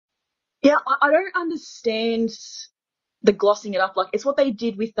Yeah, I don't understand the glossing it up. Like it's what they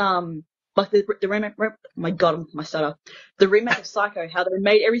did with like the remake. My God, my stutter. The remake of Psycho, how they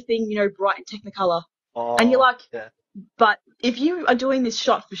made everything bright and Technicolor, and you're Oh, like, yeah, but if you are doing this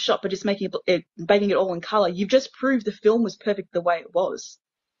shot for shot, but just making it all in color, you've just proved the film was perfect the way it was.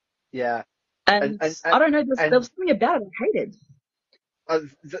 yeah, and And and and, I don't know, there and was something about it I hated.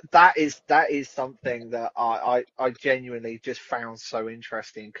 that is something that I genuinely just found so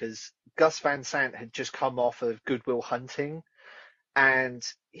interesting because Gus Van Sant had just come off of Good Will Hunting, and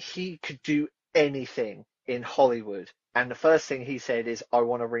he could do anything in Hollywood. And the first thing he said is, "I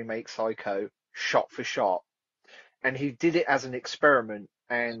want to remake Psycho shot for shot." And he did it as an experiment.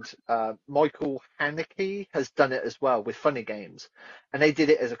 And Michael Haneke has done it as well with Funny Games, and they did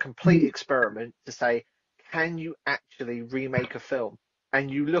it as a complete experiment to say, can you actually remake a film?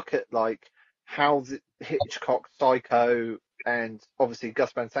 And you look at like how the Hitchcock Psycho and obviously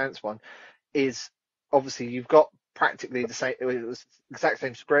Gus Van Sant's one is obviously you've got practically the same, it was the exact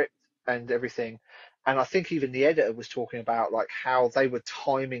same script and everything. And I think even the editor was talking about like how they were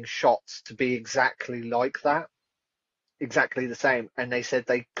timing shots to be exactly like that, exactly the same, and they said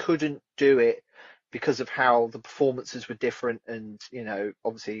they couldn't do it because of how the performances were different and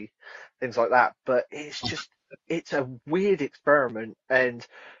obviously things like that. But it's a weird experiment, and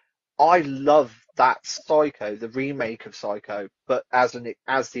I love that Psycho, the remake of Psycho, but as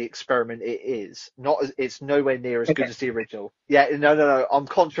the experiment it is not as it's nowhere near as good Okay. as the original. Yeah, no, no, no. I'm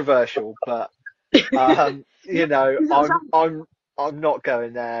controversial, but I'm not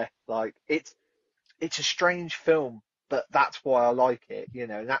going there. Like it's a strange film, but that's why I like it,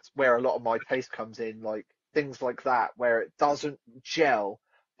 and that's where a lot of my taste comes in, like things like that, where it doesn't gel,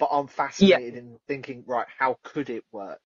 but I'm Yeah. fascinated in thinking, right, how could it work?